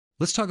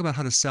Let's talk about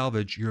how to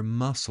salvage your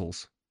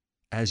muscles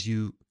as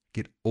you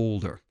get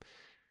older,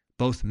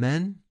 both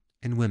men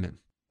and women.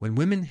 When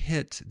women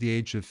hit the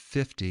age of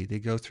 50, they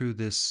go through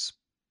this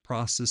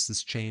process,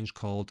 this change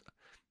called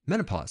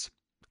menopause.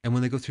 And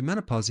when they go through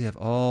menopause, they have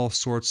all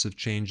sorts of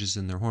changes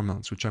in their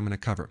hormones, which I'm going to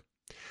cover.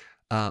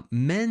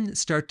 Men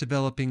start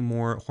developing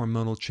more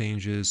hormonal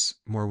changes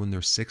more when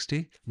they're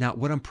 60. Now,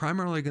 what I'm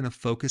primarily going to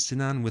focus in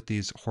on with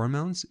these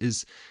hormones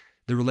is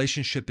the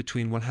relationship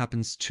between what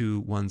happens to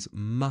one's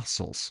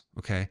muscles.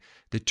 Okay.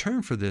 The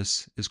term for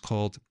this is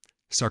called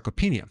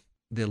sarcopenia.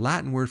 The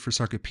Latin word for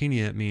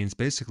sarcopenia means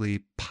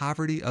basically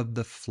poverty of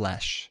the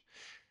flesh.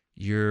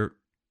 You're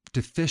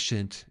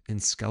deficient in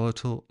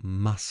skeletal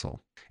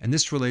muscle. And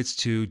this relates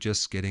to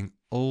just getting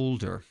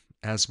older.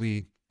 As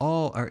we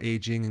all are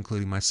aging,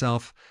 including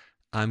myself,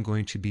 I'm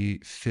going to be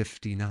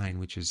 59,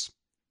 which is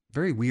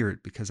very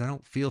weird because I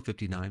don't feel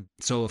 59.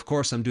 So, of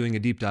course, I'm doing a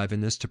deep dive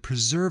in this to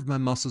preserve my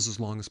muscles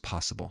as long as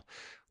possible.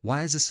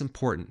 Why is this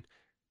important?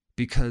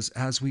 Because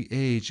as we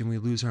age and we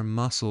lose our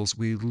muscles,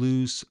 we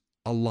lose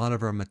a lot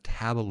of our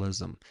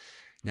metabolism.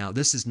 Now,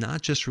 this is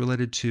not just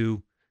related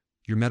to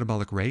your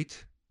metabolic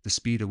rate, the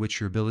speed at which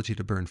your ability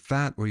to burn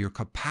fat or your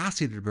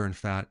capacity to burn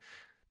fat,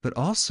 but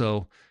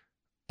also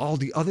all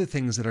the other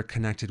things that are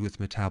connected with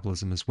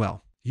metabolism as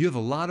well. You have a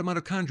lot of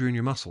mitochondria in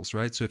your muscles,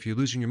 right? So if you're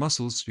losing your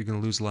muscles, you're going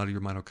to lose a lot of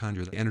your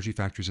mitochondria, the energy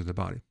factors of the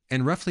body.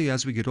 And roughly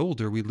as we get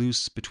older, we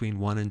lose between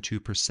 1 and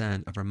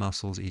 2% of our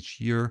muscles each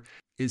year.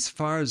 As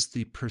far as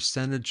the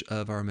percentage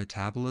of our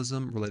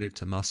metabolism related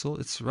to muscle,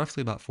 it's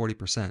roughly about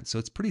 40%. So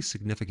it's pretty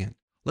significant.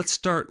 Let's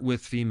start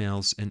with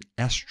females and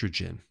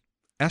estrogen.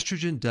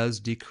 Estrogen does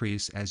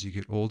decrease as you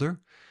get older.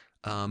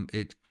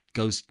 It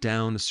goes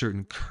down a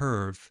certain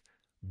curve,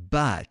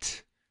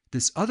 but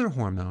this other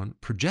hormone,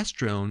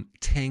 progesterone,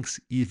 tanks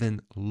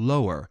even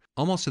lower,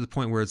 almost to the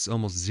point where it's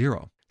almost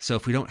zero. So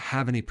if we don't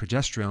have any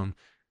progesterone,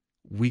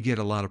 we get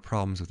a lot of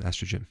problems with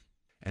estrogen.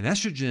 And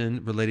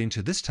estrogen, relating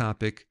to this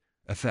topic,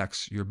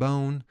 affects your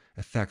bone,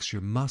 affects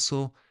your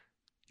muscle,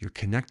 your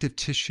connective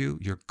tissue,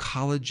 your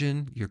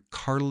collagen, your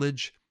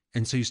cartilage.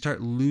 And so you start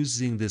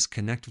losing this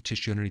connective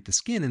tissue underneath the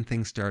skin and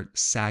things start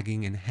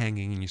sagging and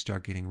hanging and you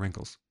start getting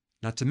wrinkles.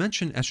 Not to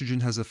mention,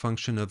 estrogen has a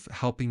function of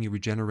helping you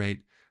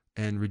regenerate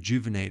and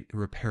rejuvenate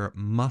and repair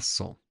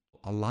muscle.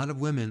 A lot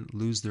of women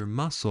lose their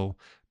muscle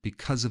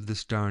because of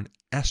this darn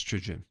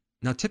estrogen.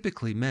 Now,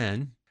 typically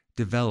men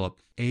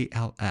develop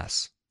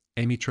ALS,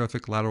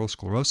 amyotrophic lateral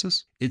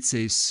sclerosis. It's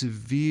a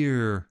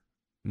severe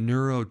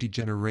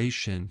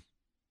neurodegeneration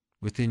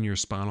within your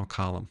spinal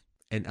column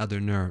and other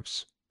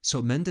nerves.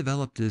 So men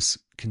develop this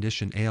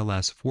condition,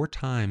 ALS, 4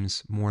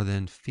 times more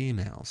than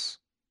females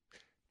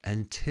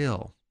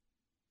until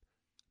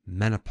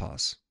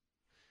menopause.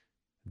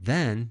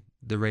 Then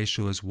the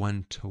ratio is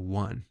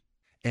 1-to-1.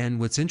 And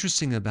what's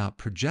interesting about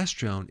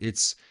progesterone,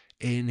 it's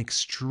an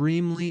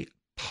extremely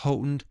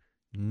potent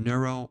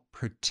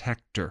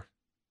neuroprotector.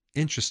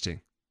 Interesting,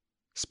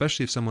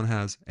 especially if someone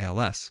has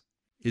ALS.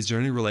 Is there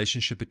any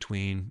relationship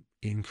between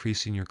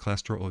increasing your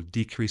cholesterol or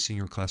decreasing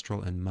your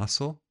cholesterol and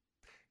muscle?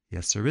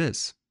 Yes, there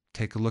is.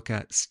 Take a look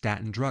at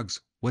statin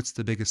drugs. What's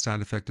the biggest side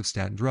effect of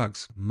statin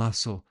drugs?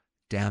 Muscle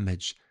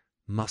damage,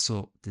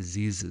 muscle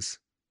diseases.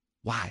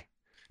 Why?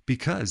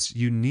 Because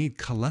you need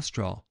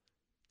cholesterol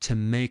to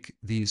make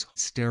these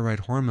steroid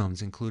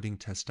hormones, including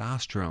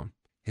testosterone.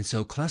 And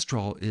so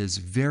cholesterol is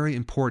very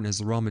important as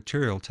the raw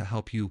material to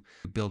help you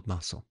build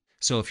muscle.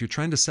 So if you're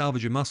trying to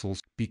salvage your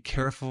muscles, be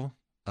careful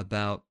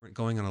about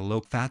going on a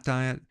low-fat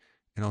diet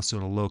and also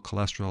a low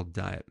cholesterol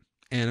diet.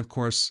 And of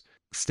course,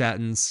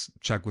 statins,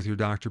 check with your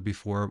doctor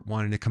before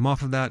wanting to come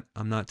off of that.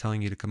 I'm not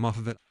telling you to come off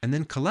of it. And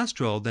then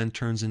cholesterol then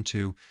turns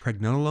into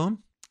pregnenolone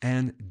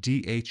and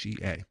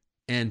DHEA.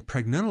 And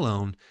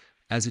pregnenolone,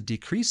 as it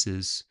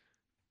decreases,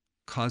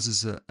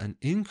 causes an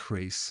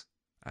increase.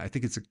 I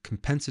think it's a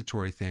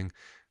compensatory thing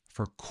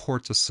for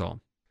cortisol.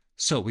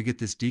 So we get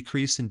this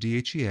decrease in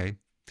DHEA,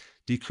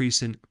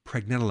 decrease in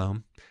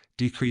pregnenolone,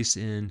 decrease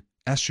in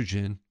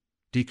estrogen,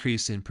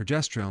 decrease in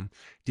progesterone,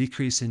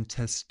 decrease in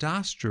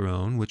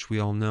testosterone, which we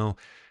all know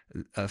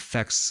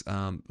affects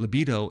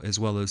libido as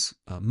well as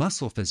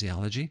muscle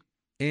physiology,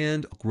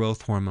 and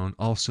growth hormone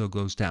also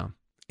goes down.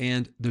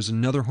 And there's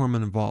another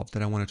hormone involved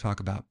that I want to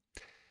talk about,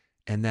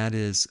 and that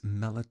is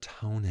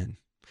melatonin.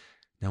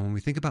 Now, when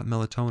we think about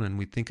melatonin,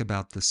 we think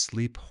about the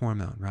sleep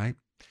hormone, right?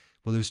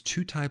 Well, there's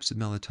 2 types of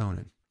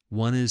melatonin.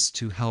 One is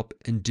to help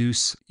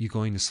induce you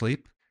going to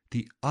sleep.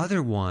 The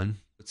other one,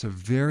 it's a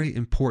very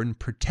important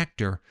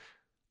protector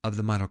of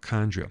the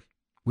mitochondria,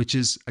 which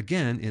is,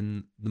 again,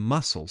 in the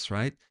muscles,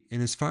 right?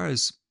 And as far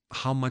as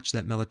how much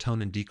that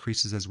melatonin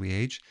decreases as we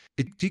age,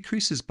 it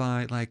decreases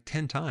by like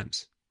 10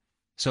 times.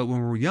 So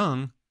when we're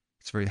young,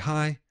 it's very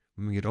high.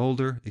 When we get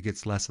older, it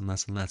gets less and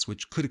less and less,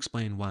 which could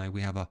explain why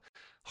we have a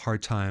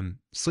hard time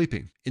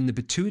sleeping. In the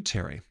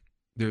pituitary,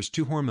 there's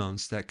 2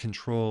 hormones that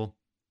control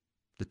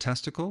the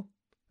testicle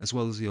as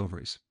well as the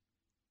ovaries.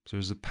 So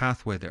there's a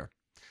pathway there.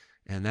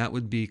 And that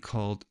would be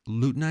called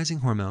luteinizing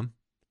hormone,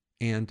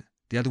 and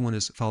the other one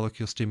is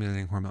follicle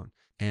stimulating hormone.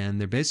 And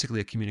they're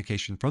basically a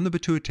communication from the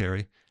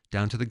pituitary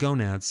down to the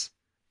gonads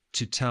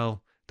to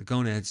tell the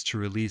gonads to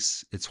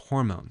release its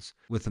hormones.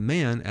 With a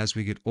man, as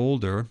we get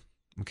older,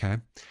 okay,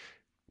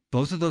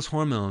 both of those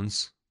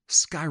hormones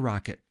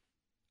skyrocket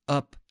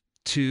up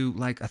to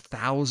like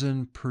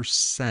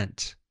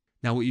 1,000%.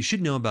 Now, what you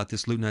should know about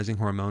this luteinizing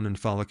hormone and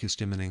follicle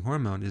stimulating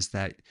hormone is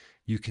that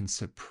you can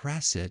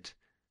suppress it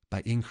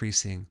by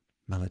increasing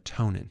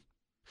melatonin.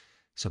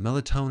 So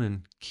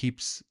melatonin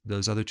keeps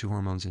those other two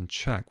hormones in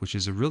check, which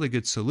is a really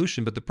good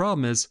solution. But the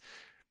problem is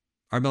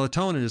our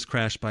melatonin is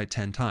crashed by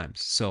 10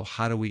 times. So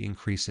how do we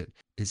increase it?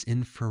 Is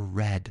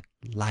infrared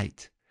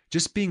light.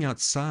 Just being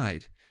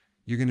outside,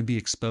 you're going to be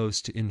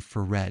exposed to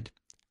infrared.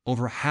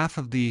 Over half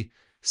of the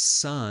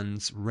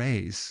sun's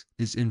rays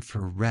is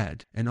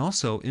infrared. And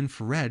also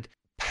infrared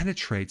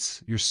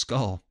penetrates your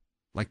skull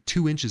like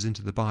 2 inches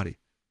into the body.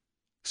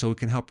 So it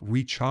can help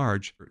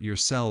recharge your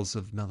cells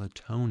of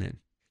melatonin.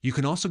 You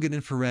can also get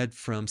infrared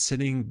from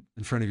sitting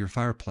in front of your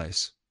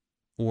fireplace,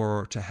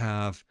 or to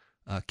have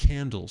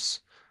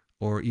candles,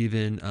 or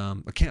even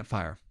a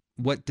campfire.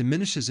 What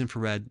diminishes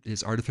infrared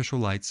is artificial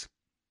lights,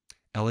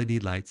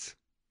 LED lights,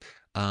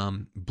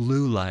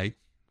 blue light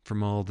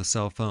from all the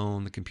cell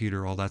phone, the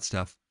computer, all that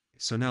stuff.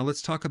 So now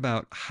let's talk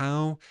about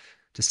how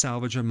to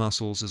salvage our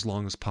muscles as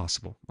long as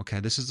possible. Okay,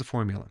 this is the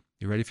formula.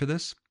 You ready for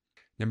this?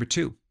 Number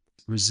 2,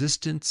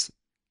 resistance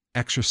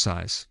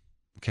exercise.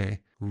 Okay,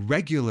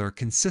 regular,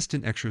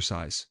 consistent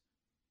exercise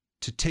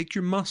to take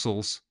your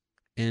muscles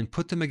and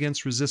put them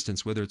against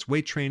resistance, whether it's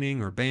weight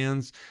training or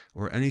bands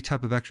or any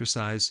type of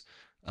exercise.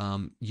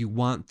 You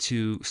want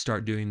to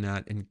start doing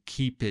that and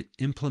keep it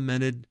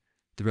implemented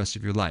the rest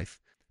of your life,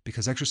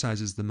 because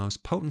exercise is the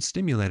most potent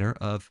stimulator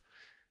of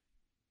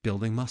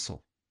building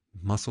muscle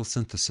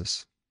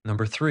synthesis.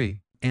 Number 3,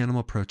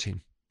 animal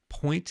protein.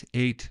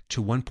 0.8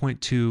 to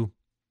 1.2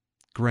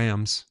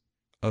 grams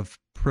of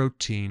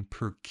protein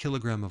per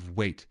kilogram of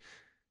weight.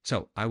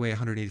 So I weigh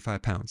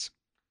 185 pounds.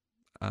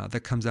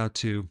 That comes out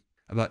to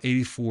about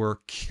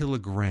 84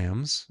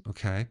 kilograms,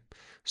 okay?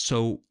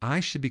 So I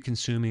should be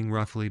consuming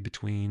roughly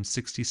between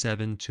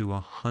 67 to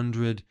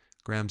 100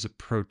 grams of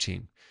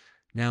protein.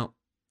 Now,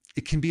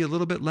 it can be a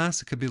little bit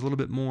less, it could be a little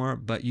bit more,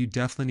 but you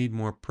definitely need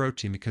more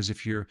protein, because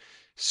if you're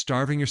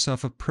starving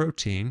yourself of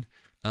protein,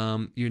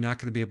 you're not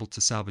going to be able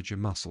to salvage your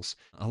muscles.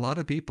 A lot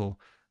of people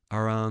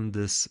are on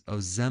this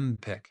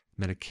Ozempic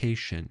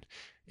medication,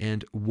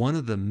 and one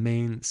of the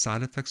main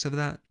side effects of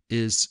that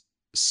is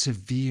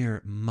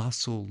severe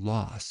muscle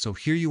loss. So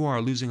here you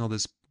are losing all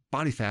this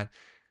body fat,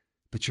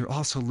 but you're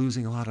also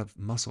losing a lot of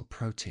muscle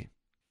protein.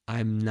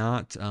 I'm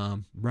not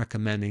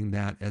recommending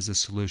that as a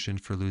solution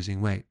for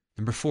losing weight.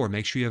 Number 4,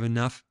 make sure you have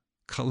enough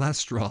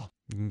cholesterol.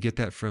 You can get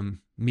that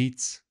from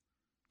meats,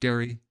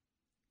 dairy,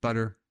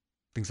 butter,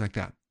 things like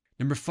that.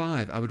 Number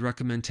 5, I would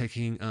recommend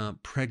taking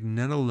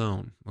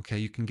pregnenolone. Okay,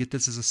 you can get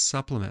this as a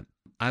supplement.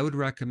 I would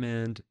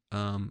recommend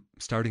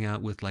starting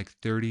out with like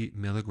 30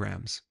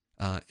 milligrams.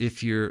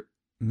 If you're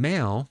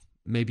male,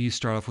 maybe you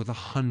start off with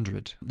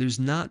 100. There's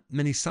not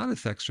many side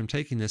effects from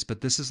taking this,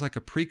 but this is like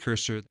a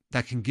precursor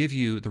that can give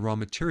you the raw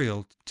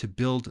material to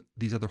build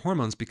these other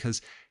hormones, because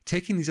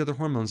taking these other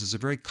hormones is a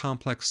very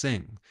complex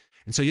thing.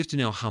 And so you have to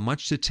know how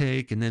much to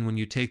take. And then when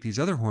you take these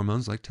other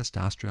hormones like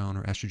testosterone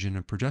or estrogen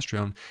or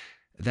progesterone,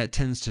 that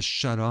tends to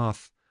shut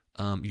off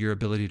your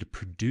ability to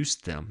produce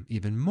them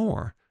even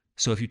more.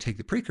 So if you take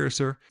the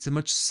precursor, it's a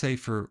much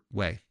safer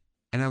way.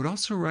 And I would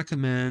also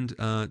recommend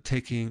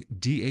taking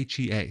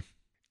DHEA.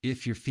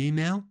 If you're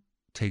female,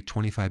 take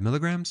 25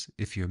 milligrams.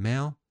 If you're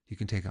male, you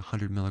can take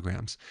 100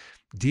 milligrams.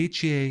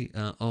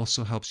 DHEA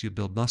also helps you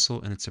build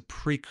muscle, and it's a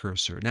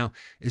precursor. Now,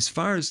 as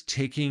far as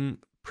taking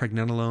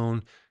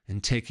pregnenolone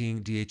and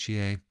taking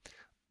DHEA,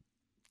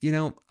 you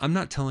know, I'm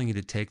not telling you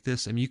to take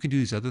this. I mean, you can do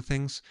these other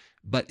things,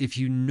 but if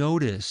you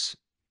notice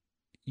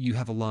you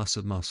have a loss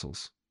of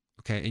muscles,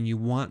 okay, and you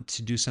want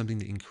to do something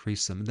to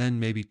increase them, then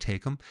maybe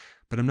take them.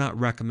 But I'm not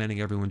recommending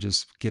everyone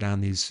just get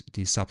on these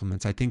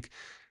supplements. I think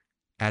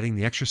adding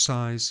the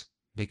exercise,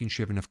 making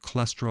sure you have enough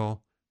cholesterol,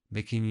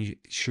 making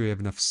sure you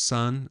have enough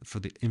sun for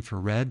the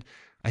infrared,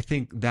 I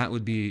think that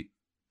would be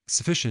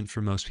sufficient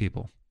for most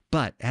people.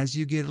 But as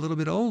you get a little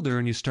bit older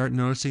and you start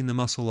noticing the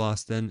muscle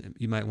loss, then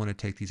you might want to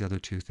take these other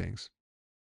 2 things.